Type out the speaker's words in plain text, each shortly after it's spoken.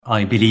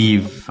I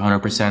believe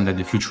 100% that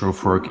the future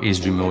of work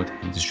is remote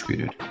and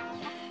distributed.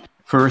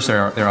 First,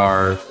 there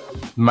are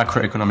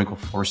macroeconomic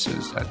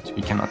forces that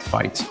we cannot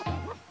fight.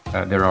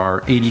 There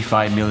are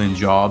 85 million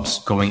jobs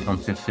going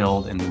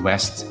unfulfilled in the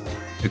West.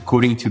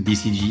 According to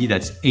BCG,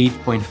 that's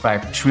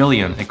 8.5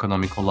 trillion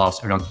economical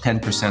loss, around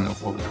 10%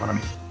 of world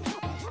economy.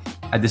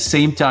 At the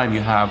same time,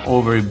 you have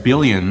over 1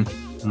 billion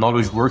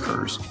knowledge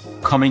workers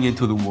coming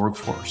into the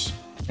workforce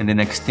in the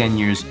next 10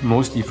 years,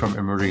 mostly from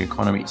emerging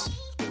economies.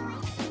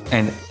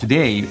 And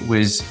today,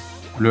 with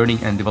learning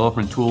and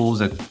development tools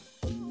that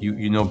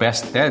you know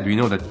best, Ted, you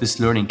know that this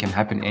learning can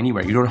happen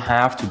anywhere. You don't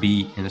have to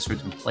be in a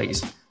certain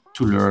place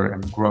to learn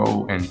and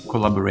grow and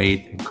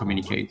collaborate and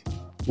communicate.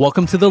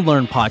 Welcome to the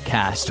Learn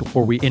Podcast,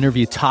 where we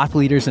interview top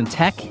leaders in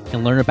tech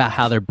and learn about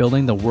how they're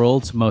building the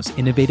world's most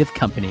innovative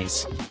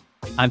companies.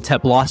 I'm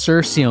Ted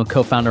Blosser, CEO and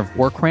co-founder of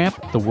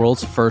WorkRamp, the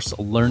world's first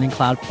learning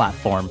cloud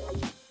platform.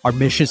 Our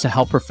mission is to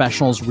help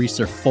professionals reach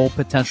their full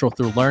potential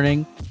through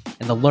learning,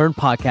 and the Learn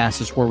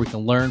Podcast is where we can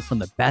learn from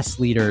the best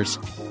leaders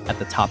at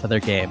the top of their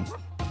game.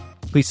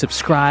 Please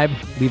subscribe,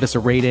 leave us a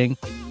rating,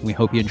 and we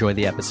hope you enjoy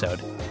the episode.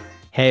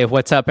 Hey,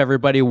 what's up,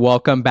 everybody?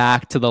 Welcome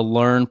back to the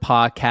Learn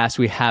Podcast.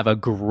 We have a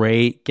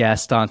great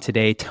guest on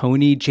today,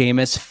 Tony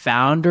Jamous,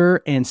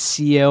 founder and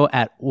CEO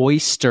at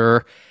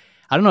Oyster.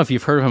 I don't know if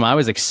you've heard of him. I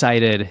was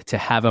excited to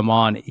have him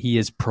on. He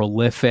is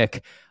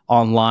prolific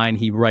online.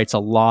 He writes a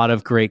lot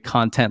of great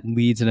content,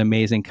 leads an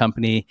amazing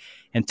company.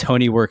 And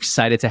Tony, we're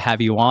excited to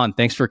have you on.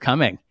 Thanks for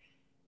coming.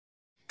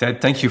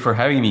 Ted, thank you for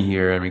having me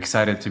here. I'm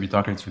excited to be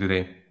talking to you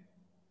today.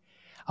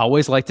 I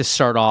always like to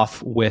start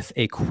off with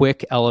a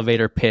quick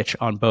elevator pitch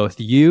on both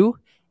you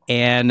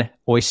and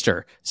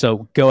Oyster.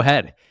 So go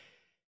ahead.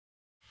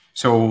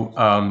 So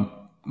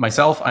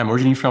myself, I'm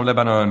originally from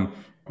Lebanon,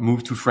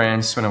 moved to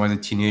France when I was a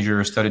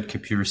teenager, studied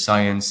computer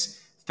science.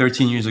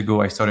 13 years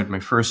ago, I started my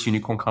first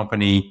unicorn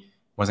company.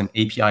 Was an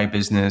API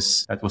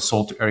business that was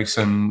sold to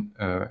Ericsson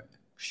a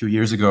few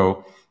years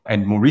ago.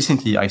 And more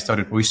recently, I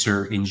started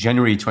Oyster in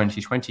January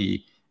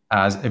 2020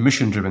 as a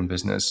mission-driven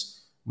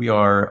business. We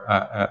are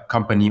a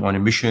company on a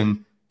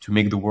mission to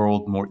make the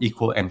world more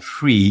equal and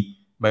free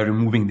by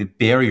removing the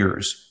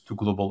barriers to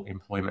global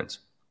employment.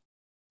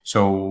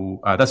 So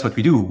that's what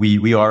we do.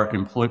 We are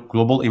a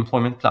global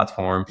employment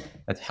platform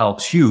that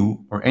helps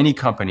you or any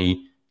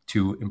company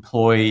to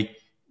employ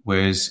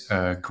with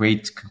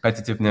great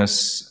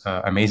competitiveness,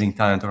 amazing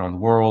talent around the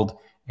world,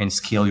 and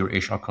scale your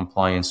HR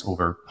compliance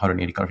over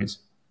 180 countries.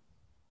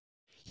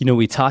 You know,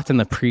 we talked in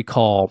the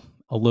pre-call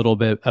a little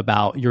bit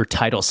about your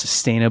title,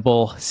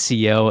 Sustainable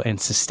CEO and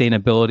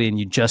Sustainability, and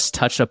you just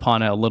touched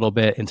upon it a little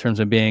bit in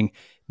terms of being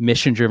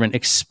mission-driven.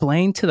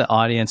 Explain to the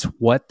audience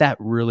what that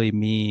really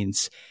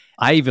means.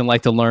 I even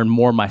like to learn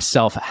more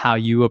myself how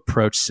you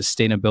approach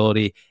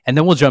sustainability, and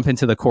then we'll jump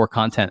into the core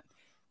content.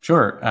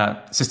 Sure.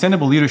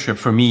 Sustainable leadership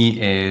for me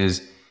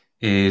is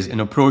an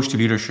approach to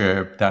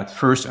leadership that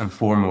first and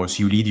foremost,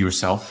 you lead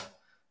yourself.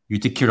 You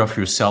take care of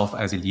yourself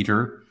as a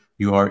leader.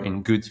 You are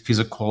in good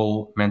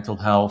physical, mental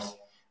health.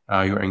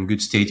 You're in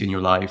good state in your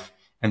life.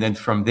 And then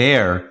from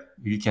there,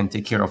 you can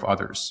take care of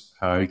others.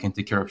 You can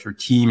take care of your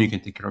team. You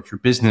can take care of your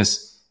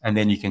business. And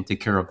then you can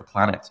take care of the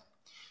planet.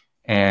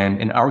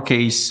 And in our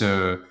case,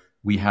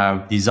 we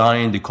have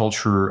designed the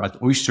culture at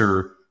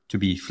Oyster to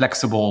be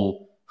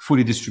flexible,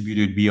 fully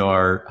distributed. We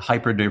are a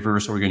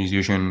hyper-diverse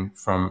organization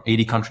from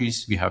 80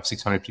 countries. We have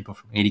 600 people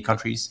from 80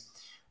 countries,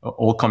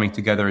 all coming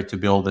together to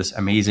build this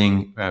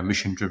amazing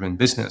mission-driven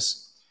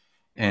business.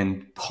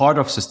 And part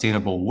of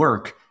sustainable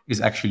work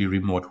is actually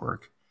remote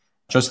work.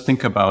 Just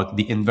think about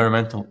the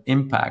environmental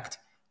impact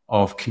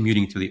of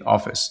commuting to the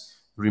office.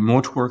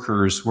 Remote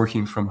workers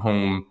working from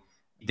home,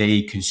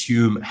 they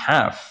consume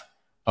half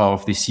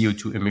of the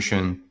CO2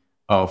 emission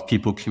of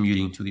people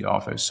commuting to the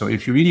office. So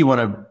if you really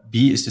want to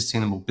be a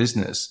sustainable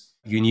business,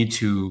 you need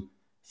to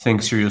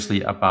think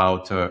seriously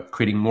about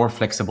creating more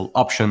flexible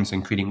options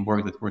and creating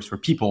work that works for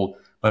people,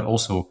 but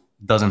also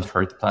doesn't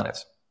hurt the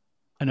planet.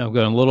 I know I'm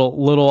going a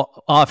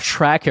little off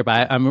track here,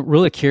 but I'm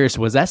really curious.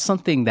 Was that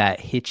something that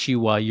hit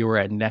you while you were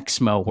at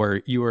Nexmo,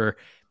 where you were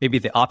maybe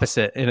the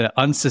opposite in an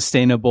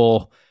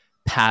unsustainable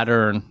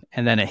pattern,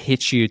 and then it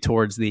hit you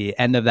towards the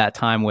end of that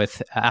time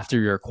after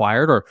you're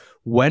acquired? Or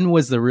when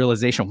was the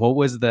realization? What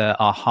was the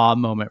aha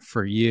moment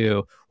for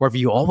you? Or have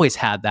you always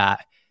had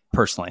that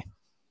personally?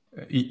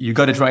 You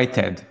got it right,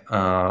 Ted.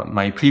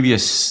 My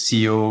previous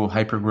CEO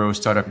hypergrowth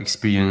startup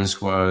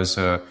experience was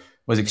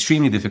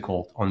extremely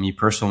difficult on me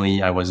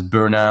personally. I was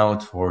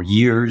burnout for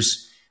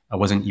years. I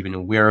wasn't even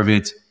aware of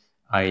it.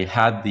 I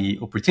had the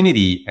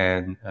opportunity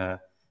and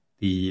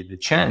the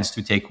chance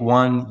to take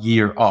 1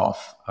 year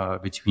off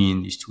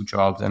between these two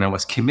jobs. And I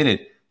was committed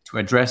to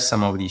address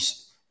some of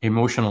these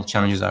emotional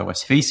challenges I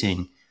was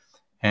facing.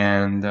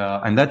 And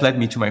that led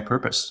me to my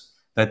purpose.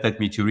 That led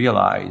me to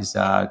realize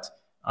that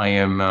I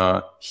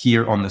am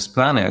here on this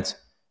planet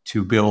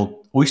to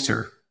build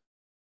Oyster.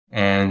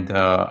 And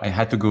I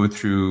had to go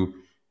through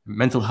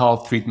mental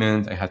health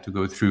treatment. I had to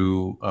go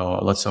through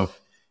lots of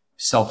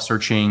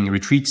self-searching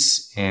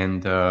retreats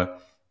and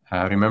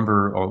I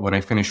remember when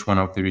I finished one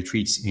of the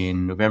retreats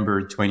in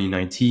November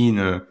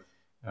 2019,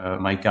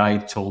 my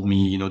guide told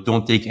me,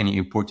 don't take any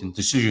important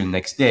decision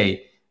next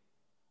day.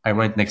 I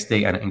went next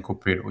day and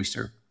incorporated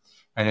Oyster.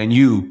 And I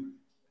knew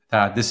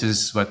that this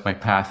is what my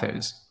path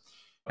is.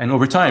 And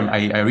over time,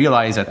 I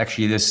realized that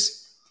actually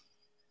this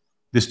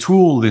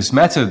tool, this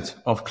method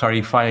of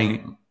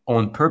clarifying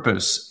own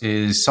purpose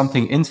is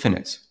something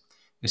infinite.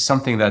 It's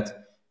something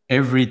that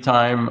every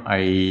time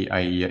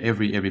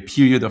every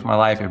period of my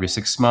life, every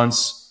 6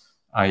 months,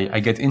 I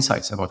get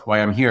insights about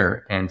why I'm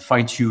here and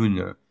fine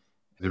tune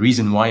the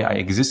reason why I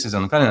exist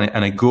on the planet,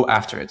 and I go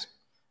after it.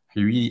 I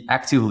really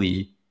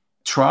actively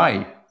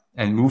try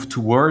and move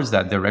towards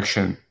that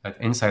direction, that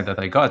insight that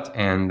I got.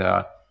 And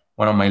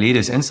one of my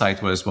latest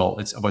insights was, well,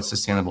 it's about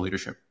sustainable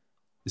leadership.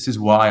 This is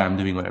why I'm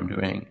doing what I'm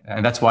doing.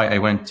 And that's why I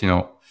went,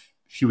 a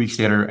few weeks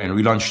later and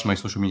relaunched my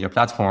social media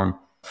platform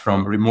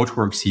from remote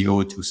work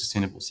CEO to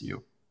sustainable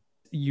CEO.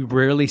 You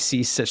rarely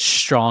see such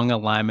strong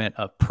alignment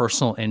of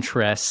personal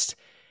interest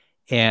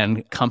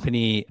and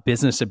company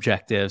business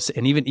objectives.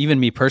 And even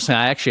me personally,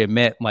 I actually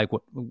admit,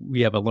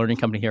 we have a learning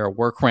company here at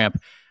WorkRamp.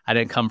 I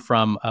didn't come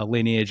from a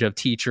lineage of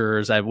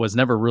teachers. I was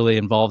never really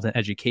involved in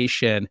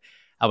education.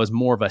 I was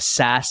more of a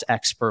SaaS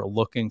expert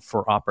looking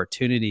for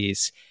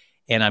opportunities.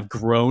 And I've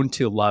grown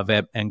to love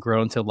it and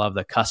grown to love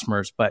the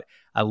customers. But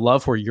I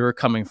love where you're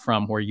coming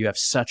from, where you have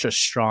such a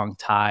strong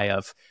tie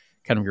of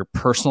kind of your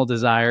personal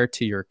desire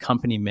to your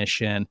company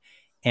mission.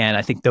 And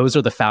I think those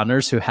are the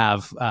founders who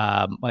have,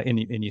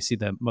 and you see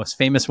the most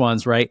famous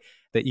ones, right?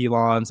 The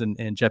Elons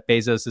and Jeff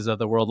Bezos of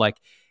the world.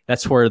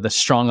 That's where the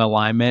strong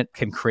alignment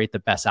can create the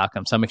best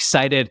outcome. So I'm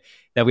excited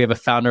that we have a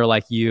founder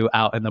like you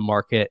out in the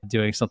market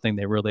doing something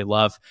they really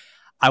love.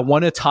 I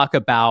want to talk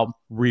about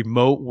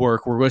remote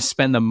work. We're going to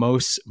spend the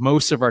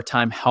most of our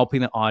time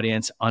helping the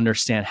audience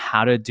understand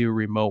how to do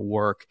remote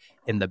work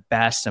in the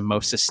best and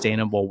most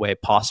sustainable way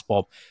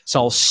possible.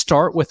 So I'll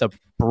start with a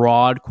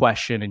broad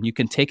question, and you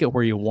can take it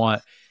where you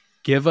want.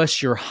 Give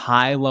us your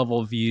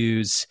high-level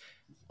views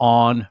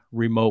on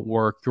remote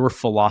work, your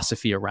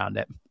philosophy around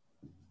it.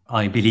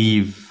 I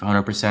believe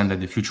 100% that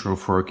the future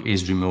of work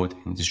is remote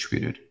and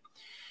distributed.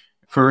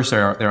 First,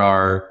 there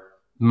are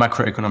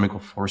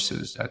macroeconomic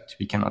forces that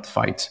we cannot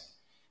fight.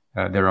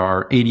 There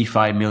are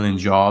 85 million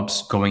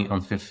jobs going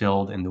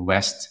unfulfilled in the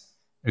West.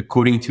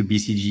 According to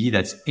BCG,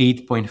 that's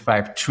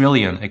 8.5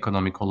 trillion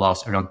economical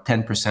loss, around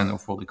 10%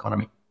 of world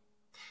economy.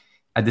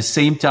 At the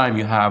same time,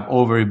 you have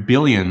over 1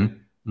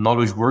 billion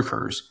knowledge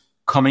workers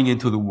coming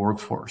into the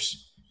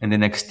workforce in the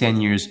next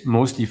 10 years,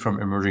 mostly from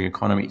emerging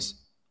economies.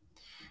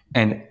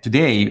 And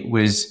today,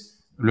 with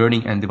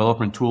learning and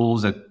development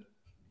tools that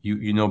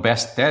you know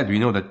best, Ted, we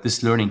know that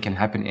this learning can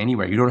happen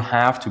anywhere. You don't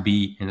have to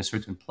be in a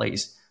certain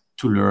place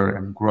to learn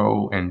and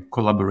grow and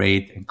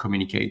collaborate and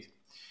communicate.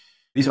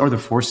 These are the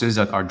forces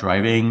that are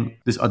driving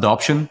this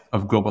adoption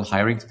of global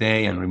hiring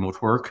today and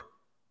remote work.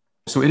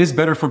 So it is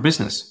better for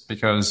business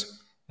because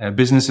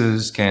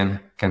businesses can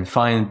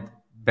find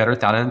better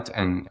talent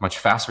and much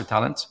faster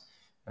talent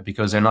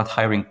because they're not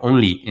hiring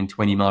only in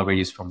 20-mile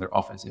radius from their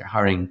office. They're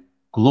hiring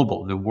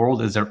global. The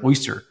world is their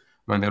oyster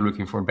when they're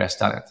looking for best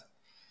talent.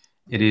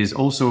 It is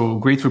also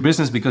great for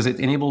business because it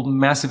enabled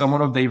massive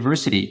amount of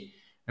diversity.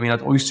 I mean,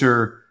 at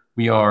Oyster,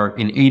 we are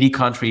in 80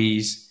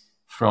 countries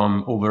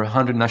from over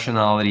 100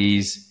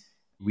 nationalities.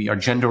 We are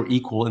gender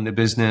equal in the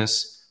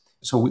business.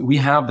 So we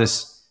have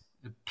this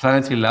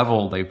planetary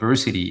level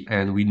diversity,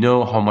 and we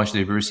know how much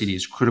diversity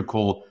is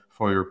critical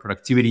for your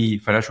productivity,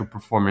 financial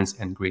performance,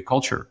 and great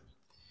culture.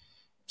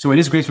 So it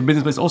is great for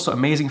business, but it's also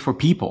amazing for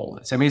people.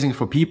 It's amazing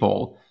for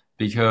people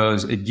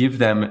because it gives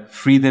them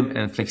freedom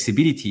and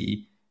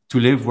flexibility to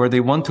live where they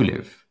want to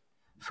live,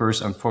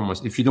 first and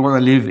foremost. If you don't want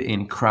to live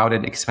in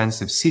crowded,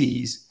 expensive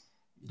cities,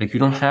 you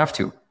don't have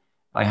to.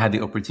 I had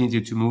the opportunity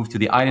to move to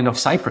the island of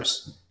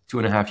Cyprus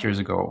 2.5 years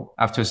ago.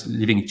 After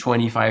living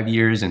 25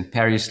 years in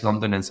Paris,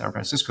 London, and San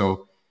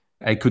Francisco,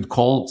 I could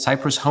call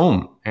Cyprus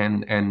home,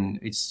 and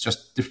it's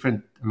just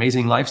different,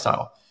 amazing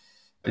lifestyle.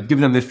 It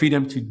gives them the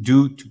freedom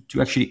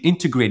to actually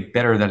integrate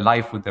better their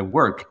life with their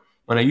work.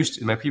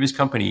 In my previous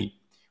company,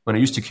 when I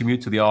used to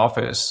commute to the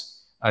office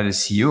as a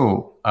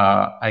CEO,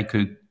 I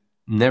could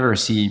never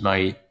see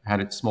I had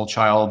a small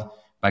child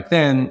back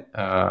then.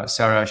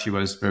 Sarah, she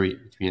was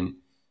between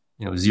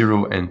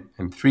 0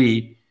 and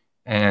 3,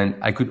 and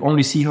I could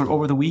only see her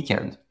over the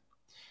weekend.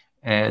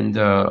 And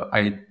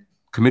I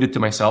committed to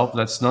myself,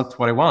 that's not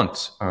what I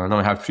want. Now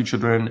I have 3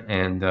 children,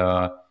 and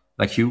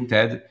like you,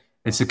 Ted,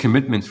 it's a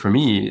commitment for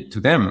me to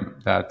them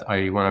that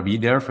I want to be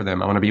there for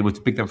them. I want to be able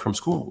to pick them from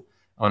school.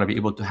 I want to be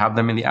able to have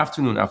them in the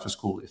afternoon after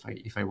school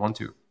if I want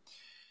to.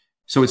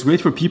 So it's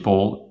great for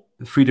people,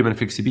 freedom and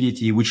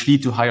flexibility, which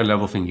lead to higher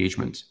level of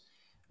engagement.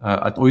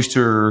 At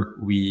Oyster,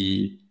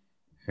 we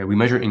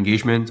measure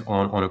engagement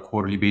on a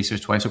quarterly basis,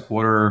 twice a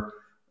quarter,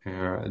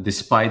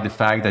 despite the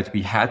fact that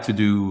we had to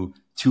do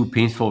 2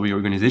 painful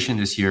reorganizations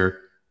this year.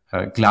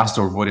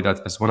 Glassdoor voted us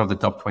as one of the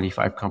top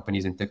 25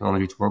 companies in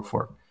technology to work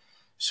for.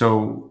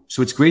 So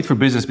it's great for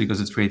business because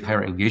it's great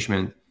higher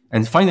engagement.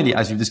 And finally,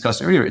 as you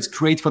discussed earlier, it's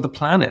great for the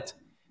planet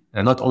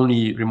And not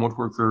only remote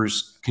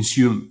workers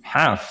consume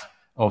half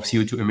of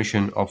CO2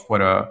 emission of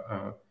what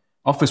a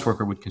office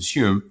worker would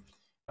consume,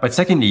 but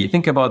secondly,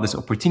 think about this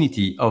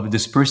opportunity of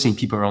dispersing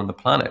people around the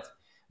planet.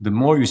 The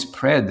more you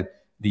spread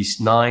these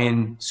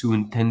 9,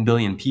 soon 10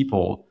 billion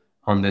people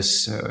on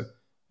this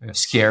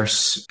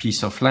scarce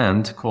piece of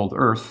land called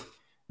Earth,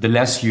 the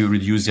less you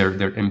reduce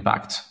their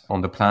impact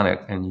on the planet,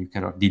 and you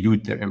kind of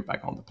dilute their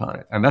impact on the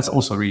planet. And that's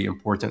also really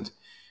important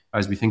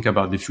as we think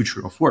about the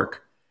future of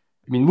work.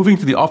 I mean, moving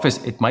to the office,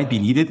 it might be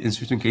needed in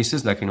certain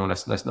cases. Like,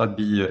 let's not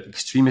be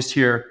extremist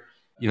here.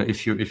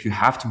 If you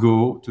have to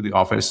go to the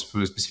office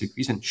for a specific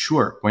reason,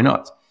 sure, why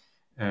not?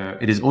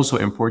 It is also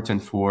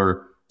important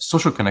for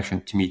social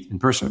connection to meet in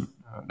person.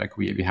 Like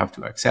we have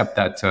to accept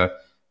that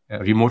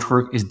remote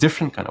work is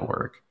different kind of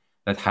work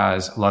that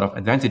has a lot of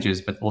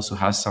advantages, but also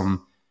has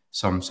some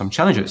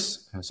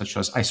challenges, such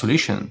as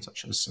isolation,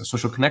 such as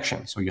social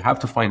connection. So you have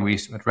to find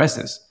ways to address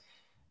this.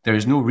 There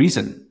is no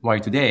reason why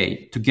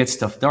today, to get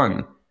stuff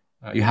done,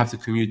 you have to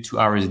commute 2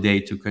 hours a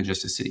day to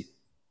congested city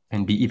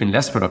and be even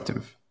less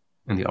productive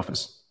in the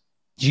office.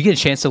 Did you get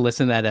a chance to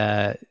listen to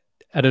that?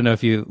 I don't know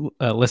if you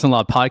listen to a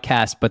lot of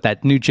podcasts, but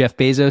that new Jeff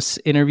Bezos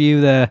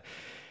interview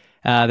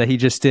that he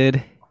just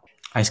did.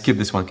 I skipped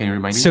this one. Can you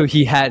remind me? So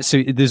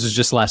this was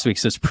just last week,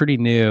 so it's pretty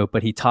new,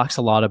 but he talks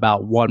a lot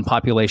about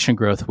population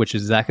growth, which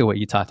is exactly what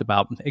you talked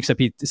about, except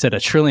he said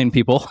 1 trillion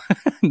people,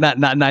 not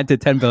 9 to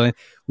 10 billion.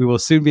 We will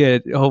soon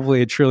be hopefully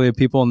 1 trillion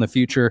people in the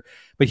future.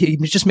 But he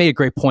just made a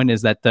great point,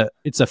 is that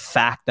it's a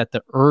fact that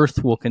the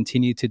Earth will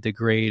continue to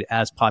degrade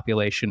as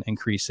population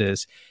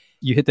increases.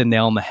 You hit the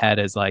nail on the head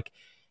as like,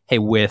 hey,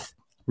 with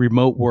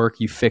remote work,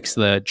 you fix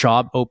the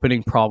job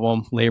opening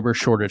problem, labor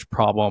shortage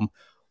problem,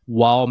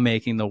 while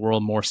making the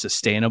world more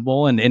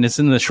sustainable. And it's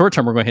in the short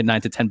term, we're going to hit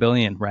 9 to 10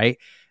 billion, right?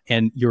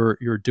 And you're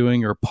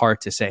doing your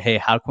part to say, hey,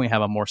 how can we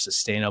have a more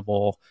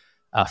sustainable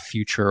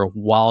future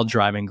while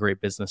driving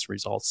great business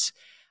results?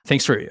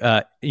 Thanks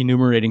for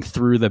enumerating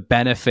through the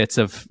benefits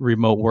of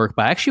remote work,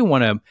 but I actually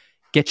want to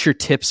get your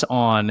tips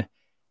on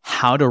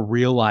how to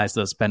realize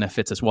those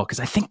benefits as well.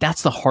 Because I think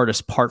that's the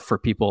hardest part for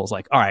people, is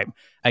like, all right,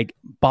 I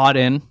bought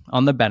in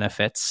on the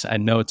benefits. I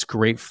know it's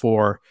great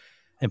for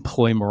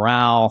employee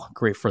morale,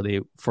 great for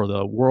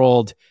the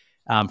world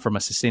from a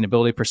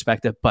sustainability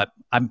perspective, but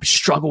I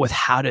struggle with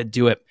how to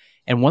do it.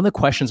 And one of the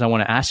questions I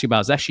want to ask you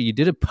about is actually, you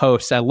did a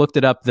post. I looked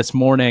it up this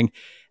morning.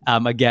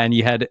 Again,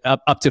 you had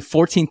up to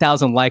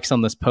 14,000 likes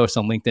on this post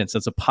on LinkedIn. So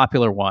it's a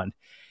popular one.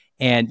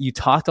 And you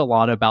talked a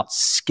lot about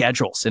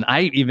schedules. And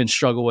I even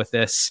struggle with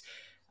this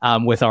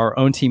with our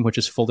own team, which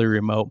is fully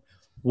remote.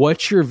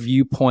 What's your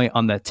viewpoint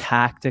on the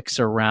tactics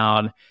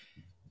around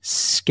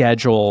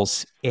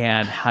schedules,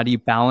 and how do you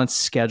balance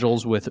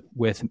schedules with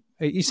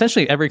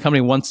essentially every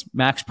company wants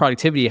max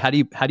productivity? How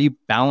do you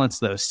balance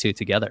those two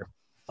together?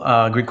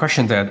 Great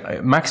question.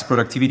 That max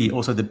productivity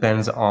also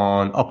depends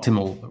on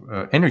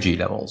optimal energy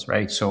levels,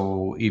 right?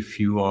 So if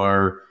you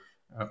are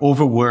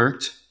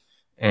overworked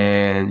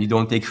and you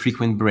don't take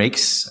frequent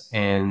breaks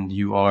and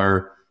you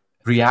are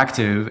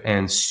reactive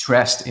and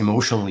stressed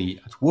emotionally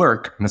at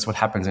work, and that's what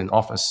happens in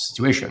office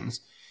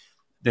situations,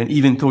 then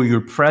even though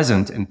you're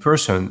present in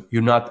person,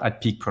 you're not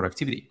at peak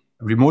productivity.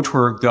 Remote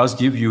work does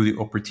give you the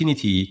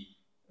opportunity,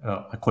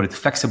 I call it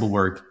flexible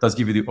work, does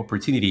give you the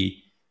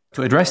opportunity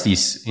to address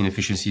these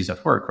inefficiencies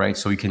at work, right?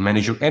 So you can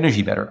manage your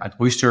energy better. At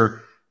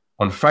Oyster,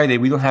 on Friday,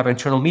 we don't have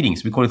internal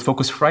meetings. We call it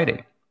Focus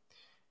Friday.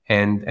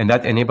 And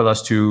that enables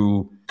us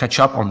to catch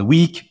up on the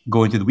week,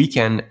 go into the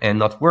weekend and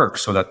not work,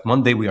 so that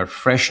Monday we are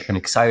fresh and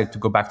excited to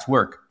go back to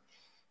work.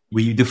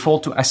 We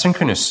default to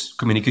asynchronous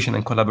communication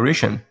and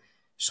collaboration,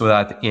 so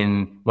that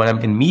when I'm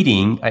in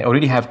meeting, I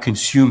already have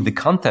consumed the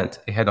content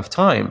ahead of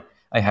time.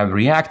 I have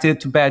reacted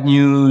to bad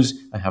news,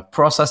 I have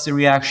processed the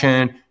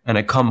reaction, and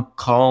I come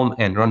calm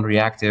and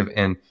non-reactive,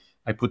 and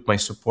I put my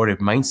supportive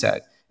mindset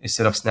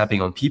instead of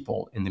snapping on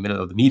people in the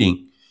middle of the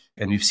meeting.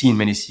 And we've seen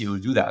many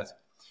CEOs do that.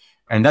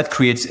 And that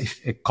creates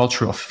a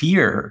culture of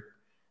fear.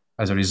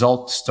 As a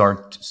result,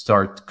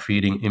 start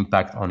creating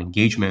impact on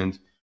engagement.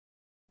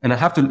 And I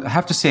have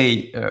to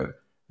say,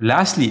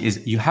 lastly,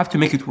 is you have to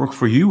make it work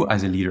for you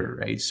as a leader,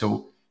 right?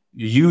 So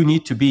you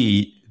need to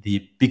be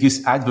the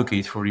biggest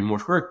advocate for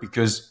remote work,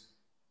 because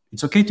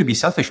it's okay to be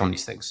selfish on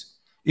these things.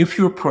 If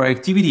your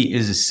productivity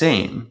is the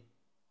same,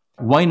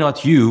 why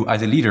not you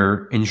as a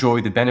leader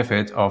enjoy the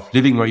benefit of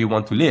living where you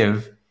want to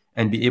live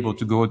and be able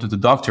to go to the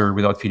doctor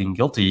without feeling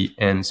guilty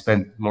and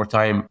spend more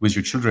time with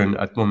your children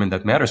at the moment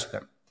that matters to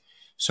them?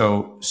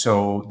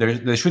 So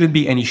there shouldn't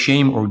be any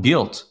shame or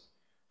guilt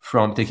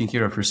from taking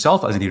care of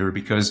yourself as a leader,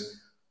 because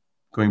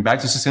going back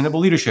to sustainable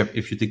leadership,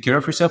 if you take care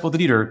of yourself as a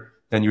leader,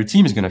 then your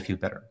team is going to feel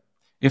better.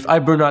 If I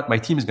burn out, my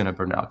team is going to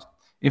burn out.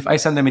 If I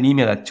send them an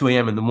email at 2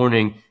 a.m. in the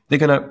morning,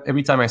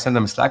 every time I send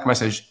them a Slack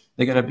message,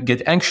 they're going to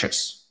get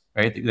anxious,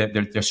 right?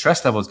 Their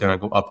stress level is going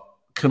to go up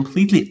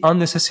completely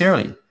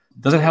unnecessarily.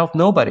 Doesn't help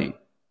nobody.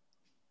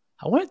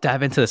 I want to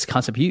dive into this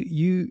concept.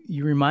 You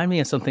remind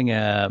me of something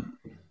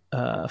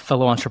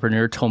fellow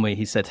entrepreneur told me,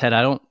 he said, Ted,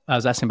 I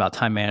was asking about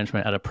time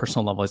management at a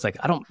personal level. He's like,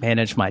 I don't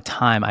manage my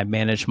time, I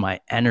manage my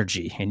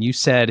energy. And you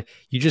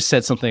just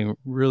said something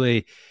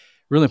really,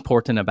 really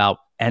important about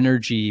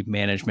energy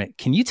management.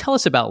 Can you tell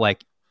us about,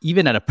 like,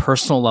 even at a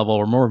personal level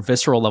or more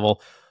visceral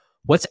level,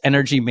 what's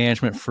energy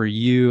management for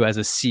you as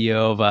a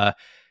CEO of a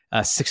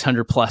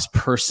 600 plus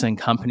person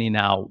company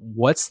now?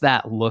 What's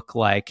that look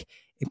like?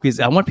 Because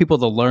I want people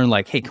to learn,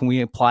 like, hey, can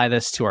we apply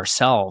this to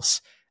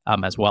ourselves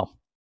as well?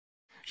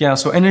 Yeah,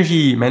 so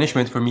energy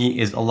management for me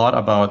is a lot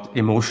about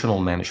emotional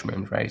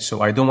management, right?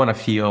 So I want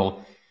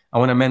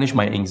to manage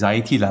my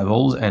anxiety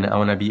levels, and I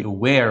want to be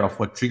aware of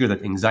what triggered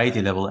that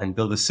anxiety level and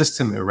build a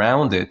system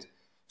around it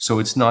so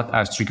it's not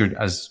as triggered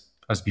as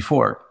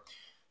before.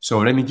 So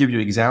let me give you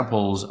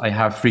examples. I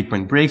have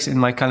frequent breaks in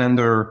my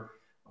calendar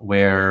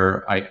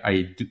where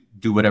I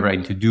do whatever I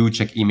need to do,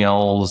 check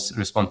emails,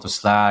 respond to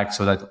Slack,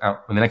 so that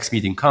when the next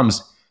meeting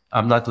comes,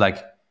 I'm not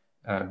like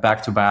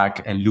back to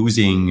back and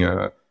losing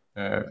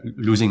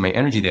my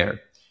energy there.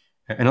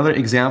 Another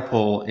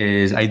example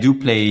is I do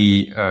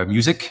play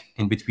music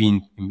in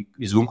between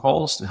Zoom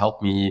calls to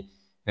help me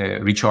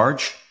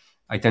recharge.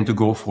 I tend to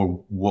go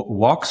for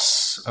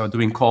walks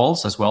during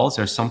calls as well.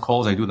 There's some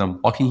calls I do them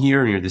walking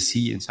here near the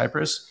sea in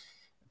Cyprus.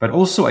 But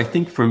also, I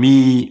think for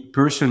me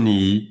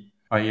personally,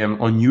 I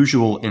am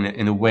unusual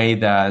in a way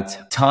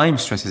that time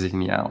stresses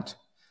me out.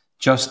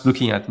 Just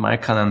looking at my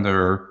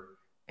calendar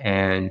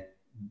and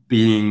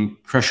being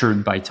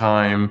pressured by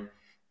time,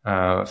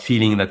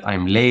 feeling that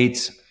I'm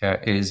late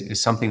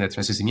is something that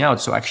stresses me out.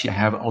 So actually, I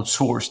have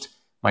outsourced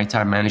my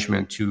time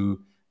management to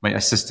my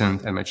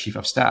assistant and my chief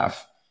of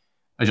staff.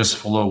 I just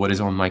follow what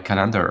is on my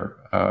calendar.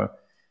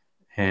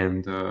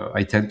 And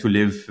I tend to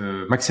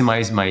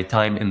maximize my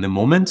time in the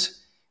moment.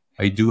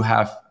 I do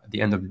have at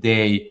the end of the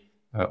day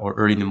or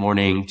early in the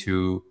morning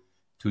to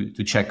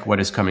check what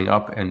is coming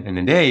up in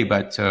the day,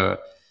 but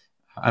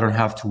I don't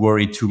have to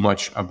worry too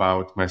much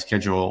about my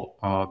schedule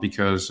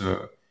because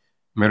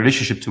my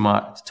relationship to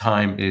my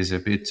time is a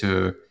bit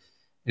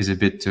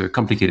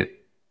complicated.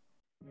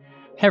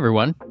 Hey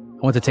everyone, I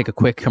want to take a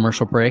quick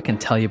commercial break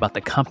and tell you about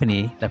the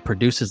company that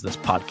produces this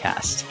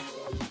podcast.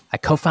 I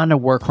co-founded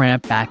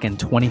WorkRamp back in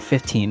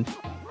 2015,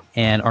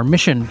 and our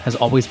mission has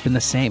always been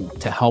the same: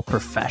 to help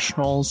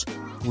professionals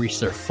reach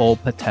their full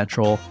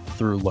potential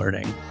through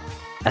learning.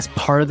 As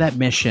part of that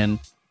mission,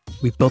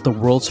 we built the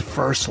world's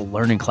first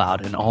learning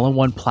cloud, an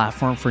all-in-one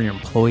platform for your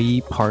employee,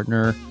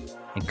 partner,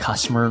 and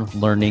customer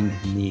learning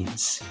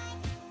needs.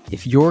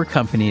 If your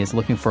company is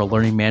looking for a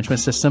learning management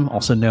system,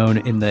 also known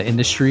in the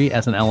industry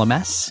as an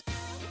LMS,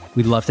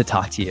 we'd love to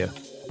talk to you.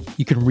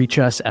 You can reach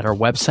us at our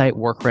website,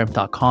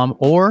 workramp.com,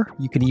 or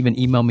you can even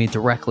email me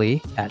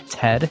directly at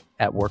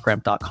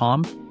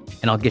ted@workramp.com,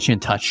 and I'll get you in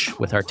touch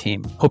with our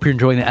team. Hope you're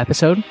enjoying the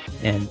episode,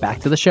 and back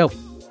to the show.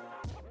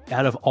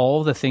 Out of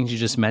all the things you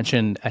just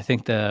mentioned, I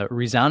think the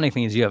resounding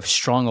thing is you have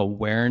strong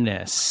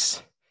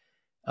awareness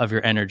of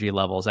your energy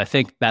levels. I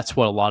think that's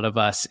what a lot of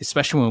us,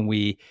 especially when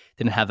we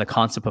didn't have the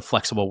concept of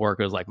flexible work,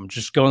 it was like, I'm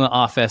just going to the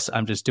office,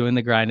 I'm just doing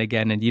the grind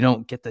again. And you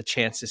don't get the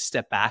chance to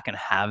step back and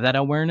have that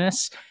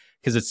awareness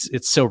because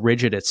it's so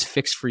rigid, it's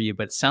fixed for you.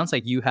 But it sounds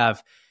like you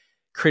have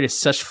created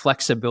such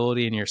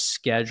flexibility in your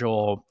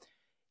schedule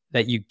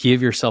that you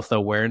give yourself the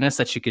awareness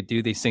that you could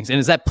do these things. And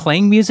is that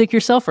playing music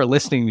yourself or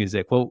listening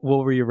music? What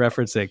were you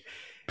referencing?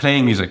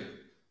 Playing music.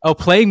 Oh,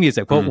 playing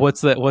music.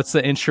 What's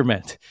the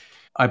instrument?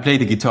 I play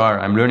the guitar.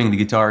 I'm learning the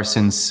guitar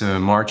since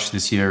March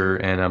this year,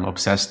 and I'm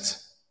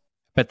obsessed.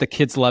 Bet the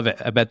kids love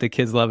it. I bet the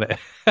kids love it.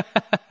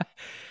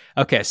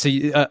 Okay, so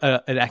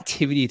an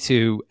activity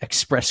to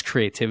express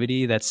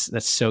creativity. That's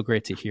so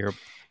great to hear.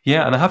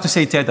 Yeah, and I have to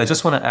say, Ted, I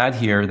just want to add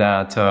here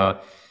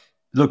that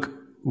look,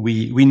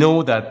 we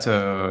know that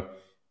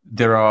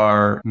there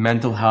are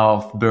mental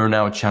health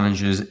burnout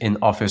challenges in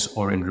office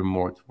or in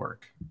remote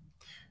work.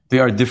 They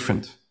are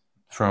different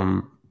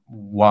from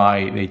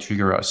why they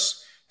trigger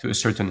us to a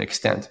certain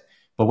extent.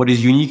 But what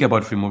is unique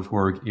about remote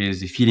work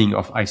is the feeling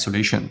of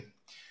isolation.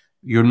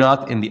 You're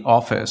not in the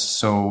office,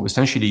 so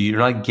essentially you're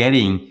not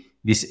getting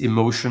these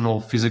emotional,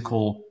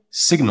 physical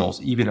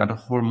signals, even at a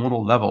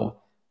hormonal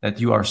level, that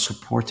you are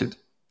supported.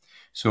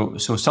 So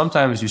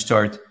sometimes you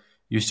start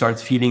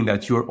feeling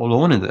that you're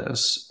alone in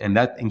this, and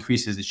that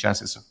increases the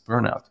chances of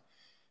burnout.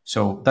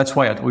 So that's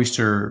why at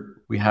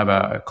Oyster, we have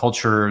a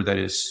culture that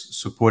is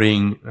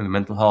supporting the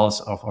mental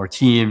health of our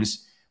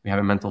teams. We have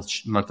a mental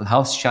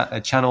health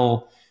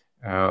channel.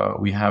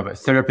 We have a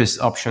therapist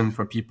option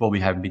for people. We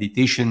have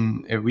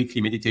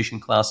weekly meditation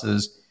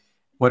classes.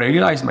 What I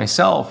realized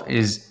myself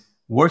is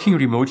working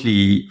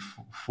remotely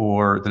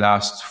for the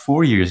last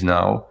 4 years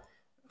now,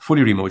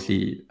 fully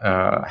remotely,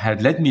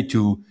 had led me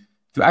to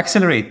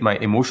accelerate my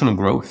emotional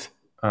growth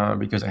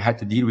because I had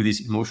to deal with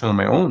this emotion on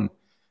my own.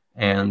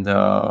 And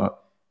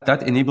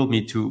that enabled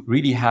me to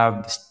really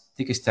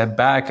take a step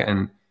back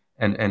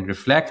and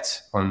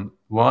reflect on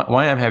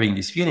why I'm having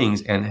these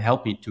feelings and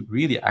help me to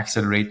really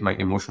accelerate my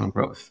emotional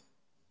growth.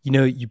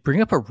 You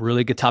bring up a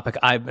really good topic.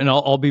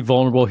 I'll be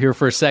vulnerable here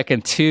for a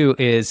second too.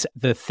 Is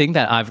the thing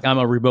that I'm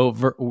a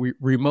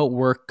remote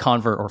work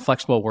convert or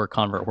flexible work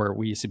convert, where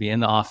we used to be in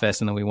the office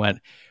and then we went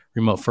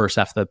remote first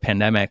after the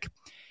pandemic.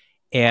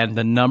 And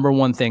the number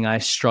one thing I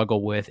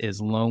struggle with is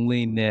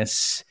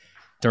loneliness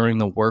during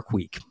the work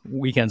week.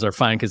 Weekends are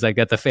fine because I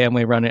got the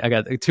family running. I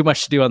got too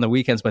much to do on the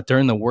weekends, but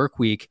during the work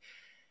week,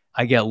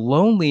 I get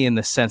lonely in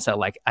the sense that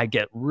like I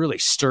get really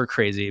stir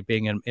crazy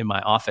being in my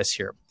office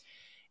here.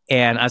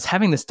 And I was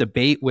having this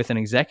debate with an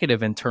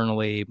executive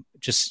internally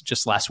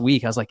just last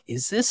week. I was like,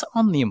 is this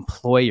on the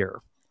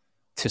employer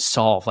to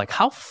solve? Like,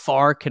 how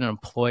far can an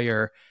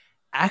employer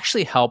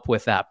actually help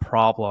with that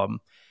problem?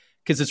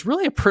 Because it's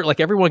really like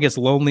everyone gets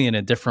lonely in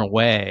a different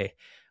way.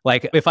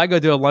 Like if I go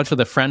do a lunch with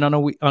a friend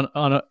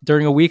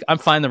during a week, I'm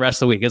fine the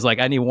rest of the week. It's like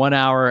I need 1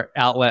 hour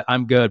outlet,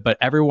 I'm good. But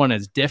everyone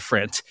is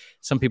different.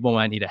 Some people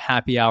might need a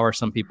happy hour.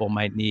 Some people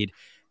might need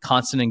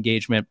constant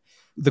engagement.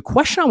 The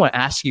question I want to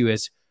ask you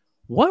is,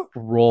 what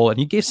role, and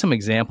you gave some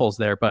examples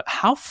there, but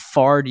how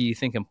far do you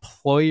think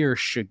employers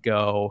should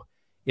go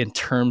in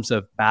terms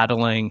of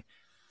battling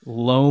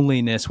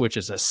loneliness, which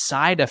is a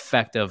side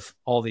effect of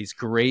all these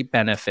great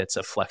benefits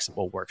of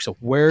flexible work? So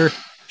where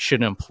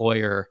should an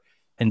employer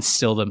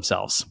instill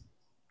themselves?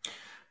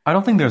 I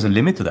don't think there's a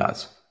limit to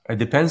that. It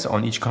depends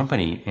on each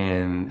company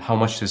and how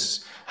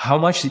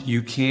much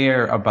you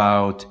care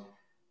about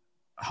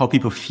how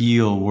people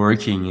feel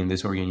working in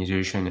this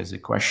organization is a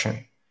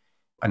question.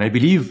 And I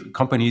believe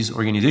companies,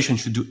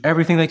 organizations should do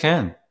everything they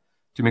can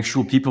to make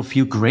sure people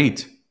feel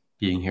great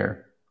being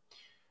here.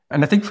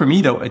 And I think for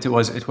me, though, it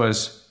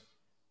was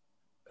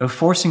a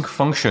forcing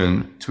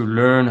function to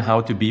learn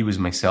how to be with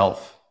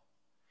myself.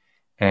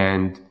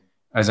 And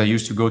as I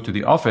used to go to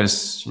the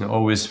office,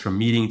 always from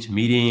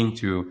meeting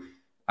to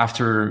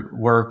after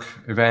work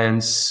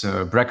events,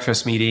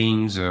 breakfast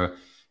meetings,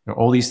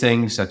 all these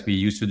things that we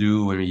used to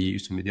do when we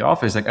used to meet the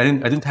office, like I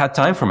didn't have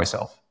time for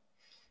myself.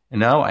 And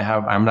now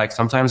I'm like,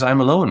 sometimes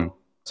I'm alone.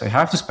 So I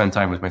have to spend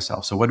time with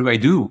myself. So what do I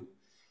do?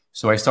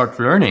 So I start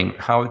learning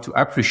how to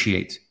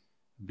appreciate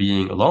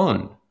being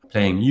alone.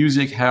 Playing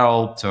music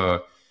helped,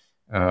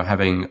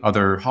 having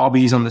other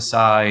hobbies on the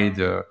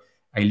side.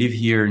 I live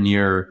here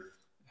near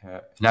a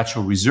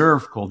natural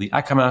reserve called the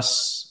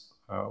Jamous,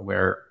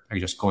 where I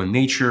just go in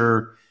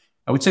nature.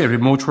 I would say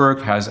remote work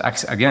has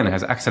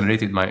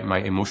accelerated my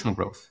emotional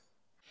growth.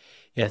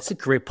 Yeah, it's a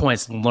great point.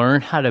 It's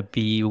learn how to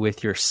be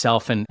with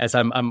yourself. And as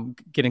I'm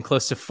getting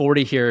close to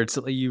 40 here,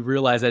 you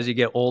realize as you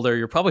get older,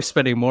 you're probably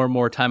spending more and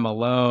more time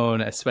alone,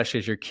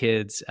 especially as your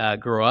kids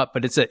grow up.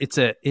 But it's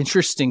an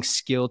interesting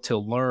skill to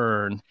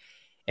learn.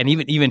 And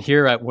even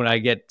here, when I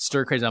get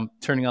stir crazy, I'm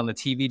turning on the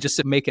TV just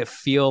to make it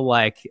feel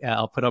like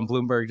I'll put on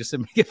Bloomberg just to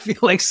make it feel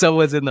like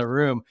someone's in the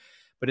room.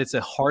 But it's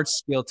a hard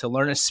skill to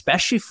learn,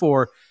 especially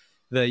for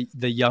the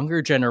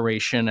younger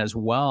generation as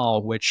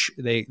well, which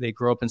they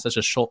grow up in such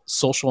a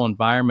social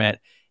environment,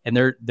 and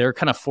they're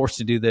kind of forced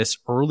to do this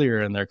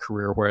earlier in their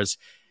career, whereas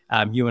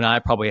you and I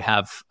probably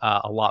have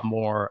a lot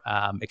more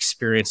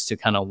experience to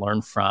kind of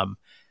learn from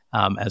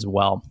as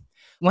well.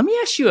 Let me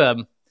ask you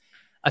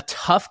a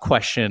tough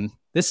question.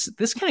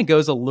 This kind of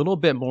goes a little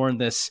bit more in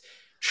this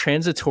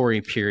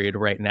transitory period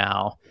right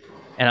now,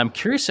 and I'm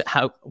curious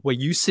what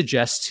you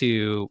suggest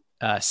to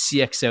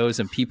CXOs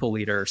and people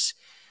leaders.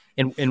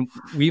 And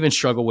we even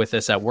struggle with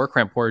this at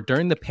WorkRamp, where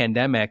during the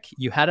pandemic,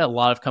 you had a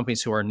lot of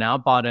companies who are now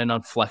bought in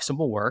on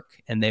flexible work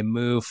and they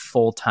move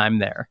full time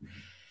there.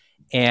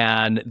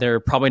 And they're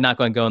probably not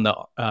going to go in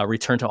the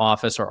return to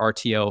office or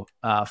RTO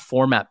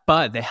format,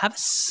 but they have a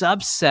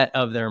subset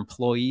of their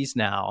employees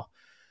now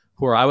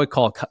who are, I would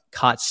call,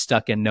 caught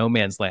stuck in no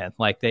man's land.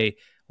 Like they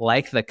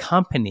like the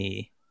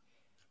company,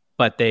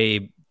 but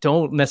they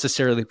don't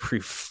necessarily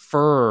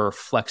prefer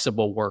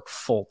flexible work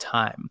full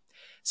time.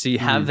 So you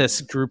have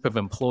this group of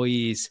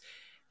employees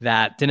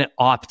that didn't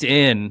opt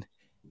into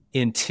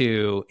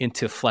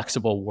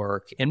flexible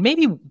work and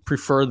maybe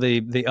prefer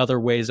the other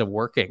ways of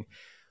working.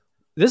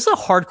 This is a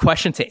hard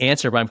question to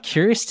answer, but I'm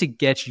curious to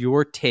get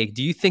your take.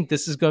 Do you think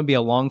this is going to be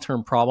a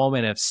long-term problem?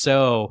 And if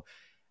so,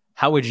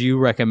 how would you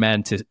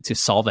recommend to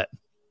solve it?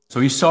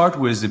 So you start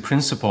with the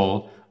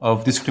principle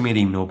of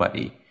discriminating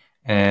nobody,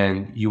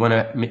 and you want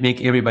to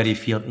make everybody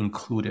feel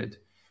included.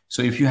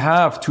 So if you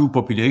have two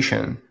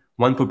populations,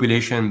 one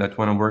population that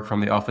want to work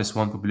from the office,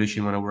 one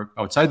population want to work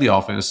outside the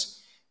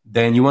office,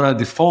 then you want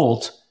to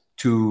default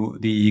to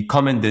the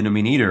common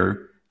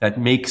denominator that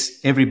makes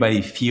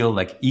everybody feel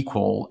like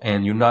equal,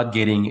 and you're not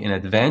getting an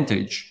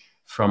advantage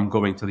from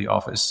going to the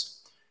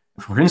office.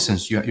 For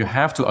instance, you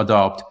have to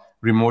adopt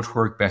remote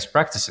work best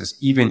practices,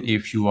 even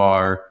if you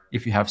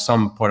have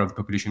some part of the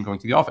population going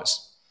to the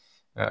office.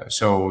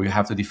 So you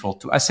have to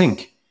default to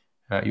async.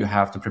 You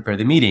have to prepare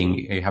the meeting.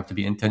 You have to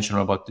be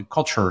intentional about the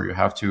culture. You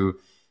have to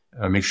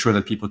make sure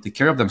that people take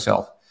care of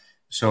themselves.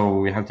 So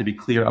we have to be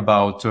clear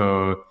about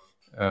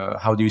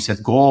how do you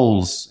set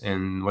goals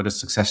and what does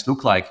success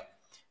look like.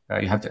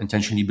 You have to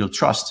intentionally build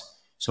trust.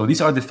 So these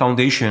are the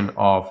foundation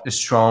of a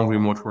strong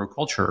remote work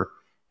culture.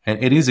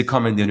 And it is a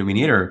common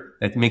denominator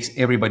that makes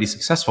everybody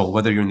successful,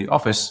 whether you're in the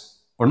office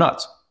or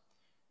not.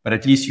 but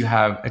at least you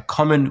have a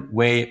common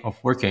way of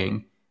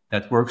working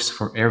that works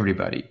for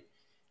everybody.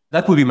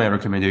 That would be my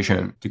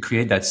recommendation, to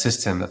create that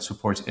system that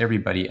supports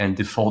everybody and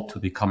default to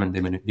the common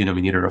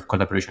denominator of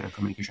collaboration and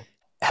communication.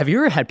 Have you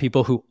ever had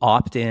people who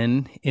opt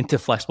into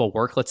flexible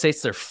work? Let's say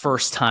it's their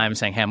first time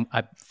saying, hey,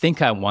 I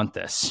think I want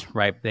this,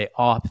 right? They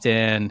opt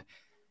in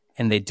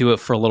and they do it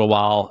for a little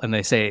while and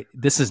they say,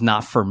 this is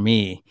not for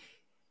me.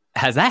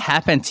 Has that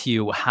happened to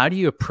you? How do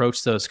you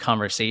approach those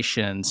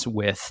conversations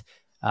with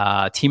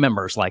team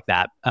members like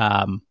that?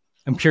 I'm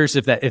curious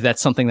if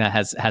that's something that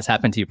has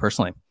happened to you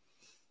personally.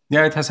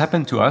 Yeah, it has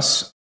happened to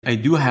us. I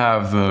do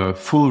have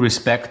full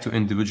respect to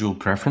individual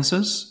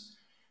preferences,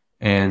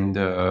 and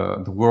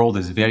the world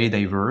is very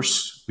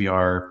diverse. We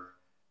are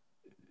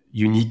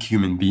unique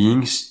human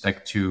beings,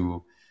 like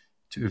to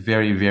a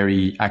very,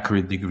 very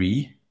accurate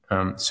degree.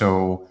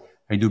 So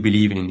I do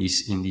believe in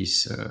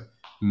these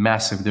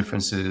massive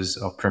differences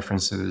of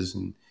preferences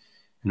and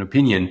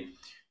opinion.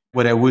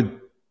 What I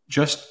would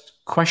just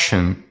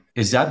question,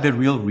 is that the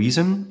real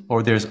reason,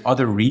 or there's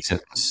other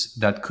reasons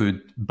that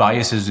could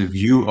biases the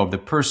view of the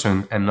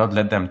person and not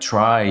let them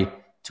try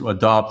to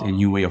adopt a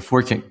new way of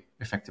working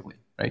effectively,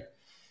 right?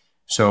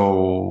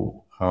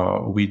 So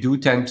we do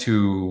tend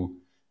to,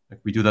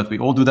 we do that, we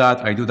all do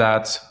that, I do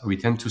that. We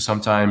tend to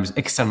sometimes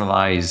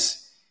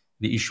externalize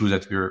the issues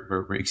that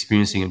we're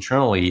experiencing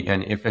internally.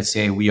 And if, let's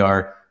say, we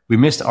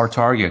missed our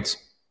target,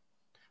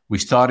 we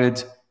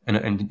started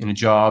in a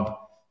job,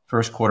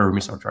 first quarter, we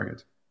missed our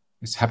target.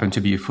 It's happened to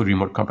be a fully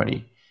remote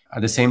company.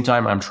 At the same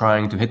time, I'm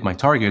trying to hit my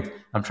target.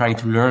 I'm trying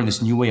to learn this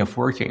new way of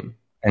working.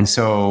 And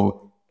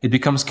so it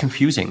becomes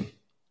confusing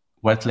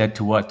what led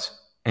to what.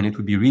 And it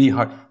would be really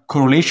hard.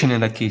 Correlation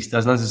in that case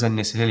does not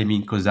necessarily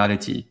mean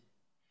causality.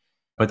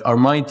 But our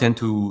mind tend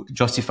to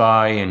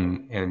justify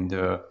and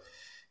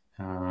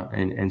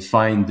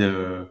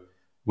find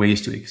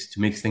ways to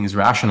make things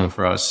rational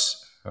for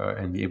us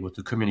and be able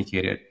to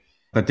communicate it.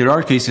 But there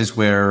are cases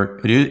where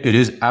it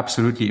is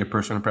absolutely a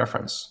personal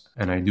preference.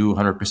 And I do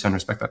 100%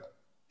 respect that.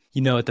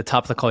 You know, at the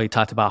top of the call, you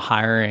talked about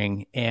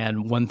hiring.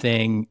 And one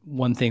thing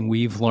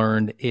we've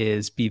learned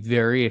is be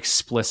very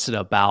explicit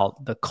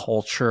about the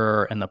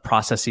culture and the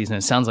processes. And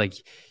it sounds like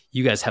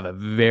you guys have a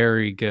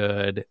very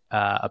good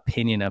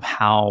opinion of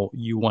how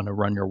you want to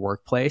run your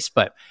workplace.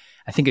 But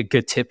I think a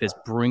good tip is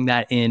bring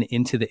that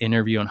into the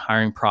interview and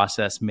hiring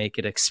process, make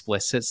it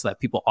explicit so that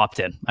people opt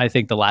in. I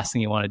think the last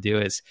thing you want to do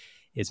is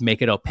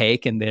make it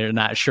opaque and they're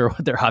not sure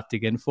what they're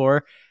opting in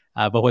for.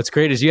 But what's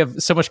great is you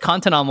have so much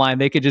content online,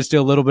 they could just do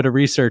a little bit of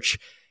research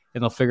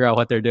and they'll figure out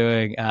what they're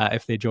doing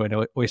if they join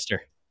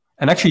Oyster.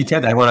 And actually,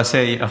 Ted, I want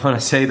to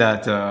say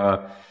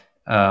that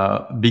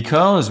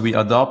because we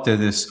adopted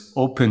this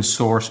open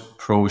source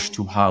approach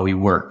to how we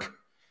work,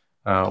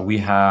 we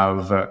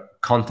have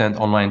content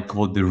online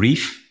called The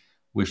Reef,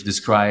 which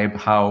describe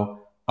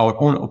how our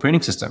own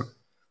operating system,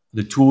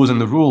 the tools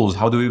and the rules,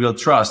 how do we build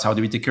trust, how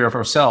do we take care of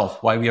ourselves,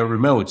 why we are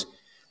remote.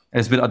 And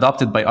it's been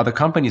adopted by other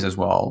companies as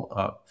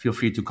well. Feel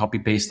free to copy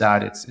paste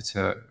that. It's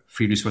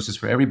free resources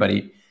for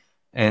everybody.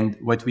 And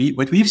what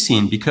we've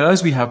seen,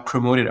 because we have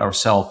promoted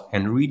ourselves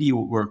and really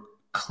were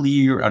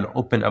clear and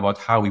open about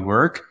how we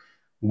work,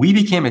 we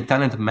became a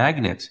talent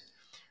magnet.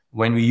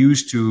 When we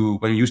used to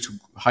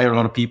hire a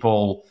lot of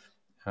people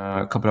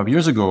a couple of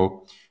years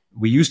ago,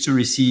 we used to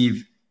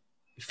receive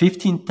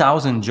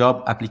 15,000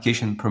 job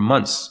applications per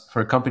month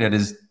for a company that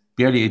is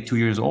barely 2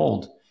 years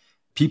old.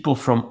 People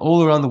from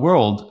all around the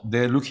world,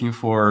 they're looking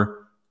for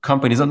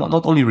companies,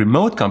 not only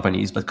remote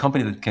companies, but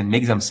companies that can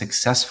make them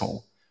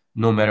successful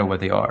no matter what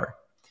they are.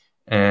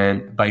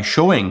 And by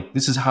showing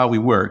this is how we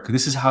work,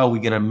 this is how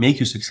we're going to make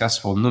you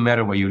successful no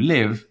matter where you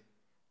live,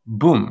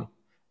 boom,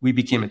 we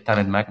became a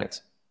talent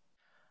magnet.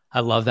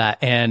 I love that.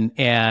 And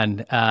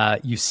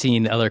you've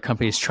seen other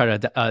companies try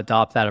to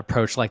adopt that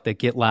approach, like the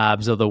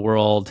GitLabs of the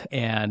world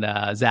and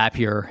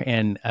Zapier.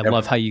 And I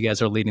love how you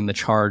guys are leading the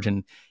charge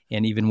and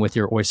even with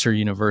your Oyster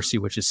University,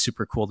 which is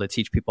super cool to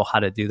teach people how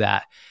to do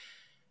that.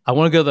 I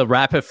want to go to the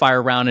rapid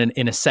fire round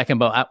in a second,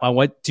 but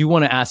I do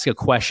want to ask a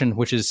question,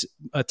 which is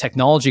a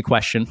technology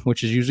question,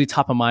 which is usually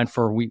top of mind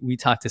for we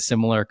talk to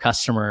similar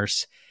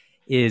customers.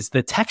 Is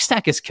the tech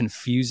stack is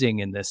confusing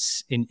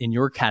in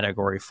your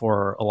category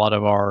for a lot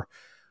of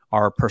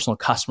our personal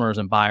customers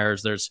and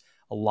buyers. There's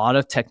a lot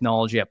of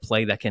technology at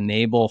play that can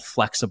enable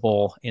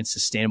flexible and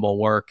sustainable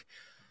work.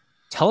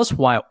 Tell us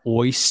why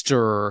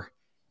Oyster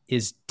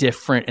is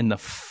different in the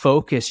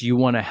focus you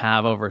want to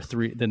have over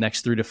the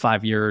next 3 to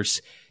 5 years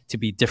to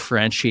be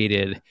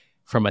differentiated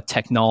from a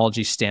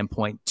technology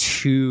standpoint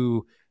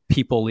to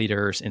people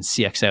leaders and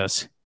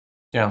CXOs.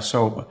 Yeah,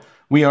 so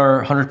we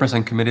are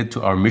 100% committed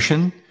to our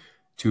mission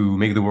to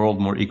make the world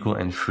more equal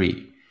and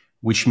free,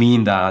 which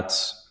means that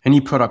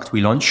any product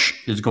we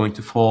launch is going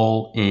to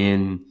fall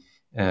in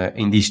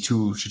these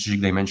two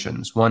strategic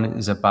dimensions. One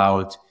is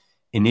about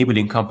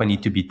enabling company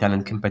to be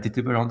talent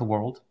competitive around the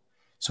world.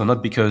 So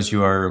not because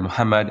you are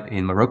Mohammed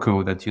in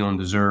Morocco that you don't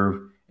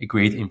deserve a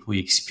great employee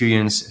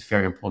experience, a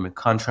fair employment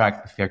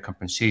contract, a fair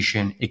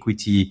compensation,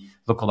 equity,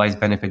 localized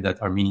benefit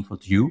that are meaningful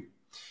to you.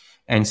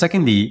 And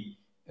secondly,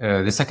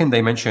 The second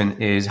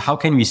dimension is how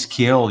can we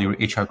scale your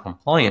HR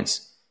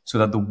compliance so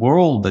that the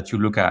world that you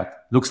look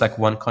at looks like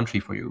one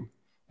country for you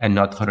and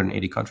not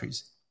 180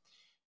 countries.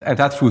 And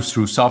that through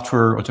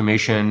software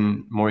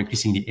automation, more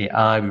increasingly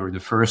AI. We were the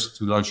first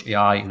to launch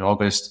AI in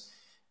August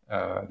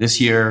this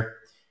year.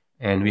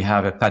 And we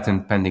have a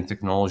patent pending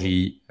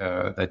technology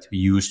that we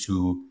use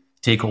to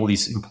take all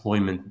these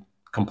employment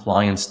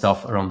compliance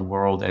stuff around the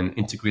world and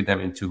integrate them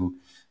into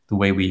the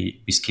way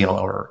we scale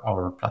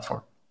our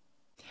platform.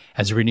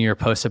 As reading your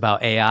post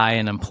about AI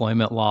and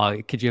employment law,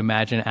 could you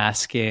imagine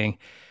asking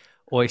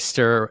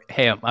Oyster,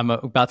 hey, I'm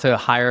about to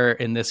hire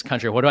in this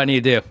country. What do I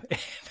need to do?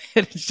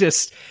 It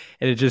just,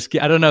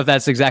 I don't know if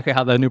that's exactly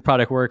how the new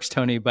product works,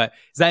 Tony, but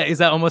is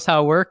that almost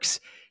how it works?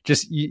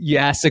 Just you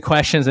ask the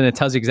questions and it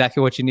tells you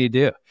exactly what you need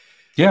to do.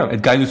 Yeah,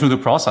 it guides you through the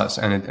process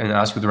and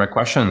asks you the right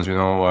questions.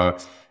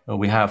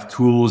 We have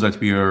tools that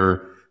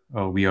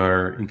we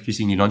are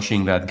increasingly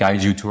launching that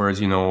guides you towards,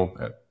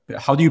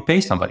 how do you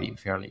pay somebody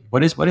fairly?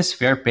 What is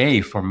fair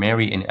pay for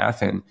Mary in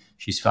Athens?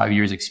 She's 5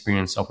 years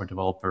experienced software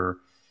developer.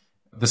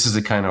 This is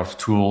the kind of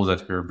tool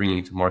that we're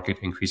bringing to market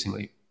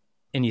increasingly.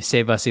 And you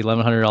save us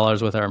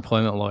 $1,100 with our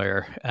employment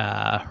lawyer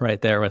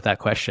right there with that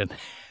question.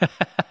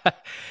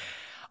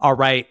 All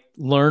right,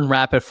 learn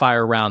rapid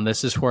fire round.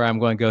 This is where I'm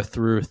going to go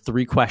through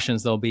 3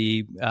 questions. They'll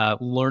be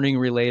learning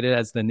related,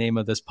 as the name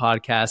of this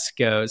podcast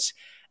goes.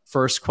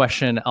 First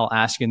question I'll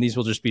ask you, and these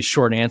will just be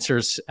short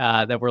answers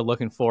that we're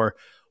looking for.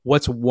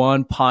 What's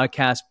one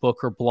podcast, book,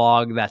 or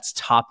blog that's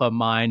top of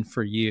mind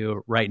for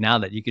you right now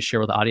that you could share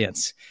with the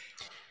audience?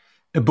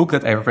 A book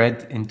that I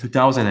read in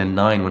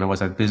 2009 when I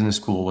was at business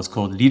school was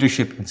called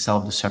Leadership and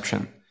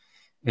Self-Deception.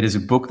 It is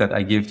a book that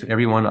I give to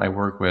everyone I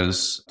work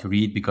with to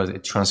read because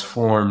it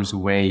transforms the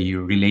way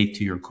you relate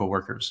to your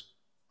coworkers.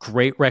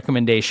 Great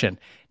recommendation.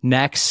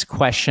 Next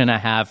question I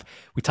have,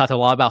 we talked a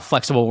lot about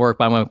flexible work,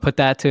 but I'm going to put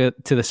that to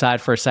the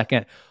side for a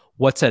second.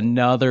 What's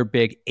another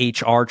big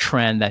HR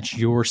trend that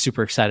you're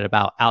super excited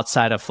about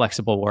outside of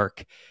flexible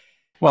work?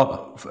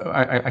 Well,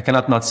 I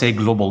cannot not say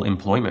global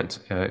employment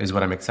is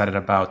what I'm excited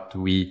about.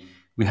 We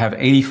have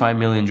 85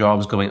 million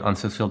jobs going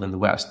unfulfilled in the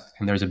West,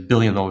 and there's 1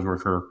 billion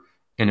worker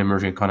in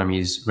emerging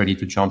economies ready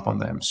to jump on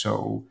them.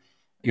 So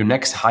your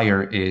next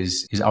hire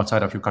is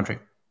outside of your country.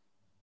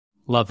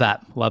 Love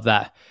that.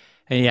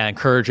 And yeah,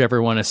 encourage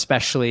everyone,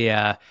 especially,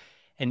 and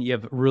you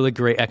have really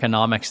great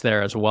economics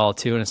there as well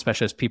too. And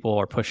especially as people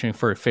are pushing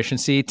for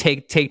efficiency,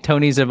 take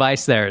Tony's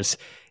advice there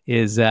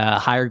is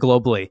hire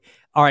globally.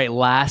 All right,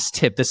 last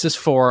tip. This is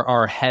for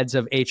our heads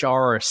of HR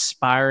or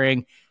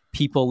aspiring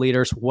people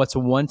leaders. What's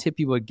one tip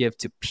you would give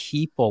to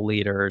people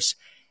leaders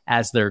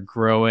as they're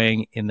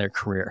growing in their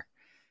career?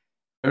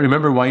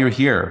 Remember why you're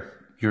here.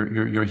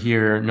 You're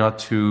here not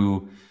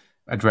to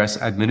address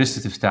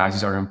administrative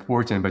tasks are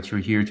important, but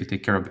you're here to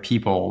take care of the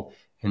people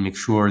and make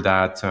sure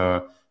that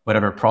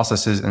whatever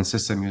processes and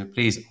systems you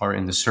place are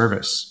in the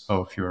service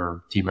of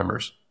your team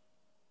members.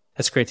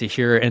 That's great to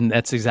hear. And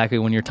that's exactly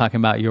when you're talking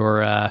about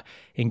your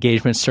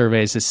engagement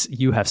surveys,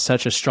 you have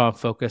such a strong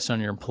focus on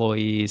your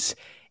employees,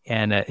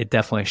 and it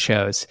definitely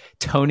shows.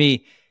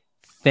 Tony,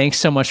 thanks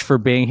so much for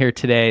being here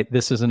today.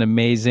 This was an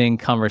amazing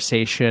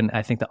conversation.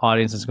 I think the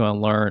audience is going to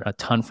learn a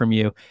ton from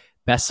you.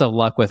 Best of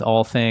luck with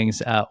all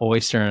things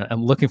Oyster. And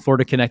I'm looking forward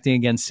to connecting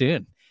again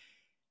soon.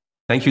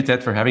 Thank you,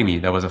 Ted, for having me.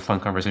 That was a fun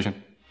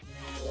conversation.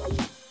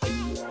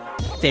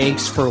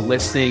 Thanks for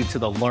listening to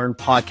the Learn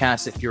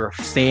Podcast. If you're a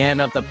fan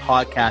of the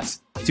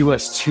podcast, do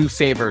us 2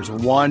 favors.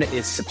 One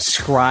is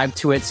subscribe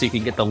to it so you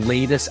can get the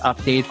latest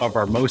update of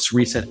our most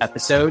recent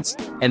episodes.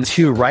 And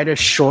 2, write a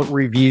short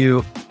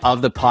review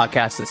of the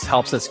podcast. This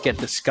helps us get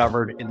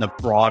discovered in the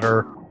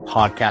broader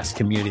podcast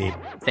community.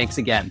 Thanks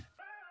again.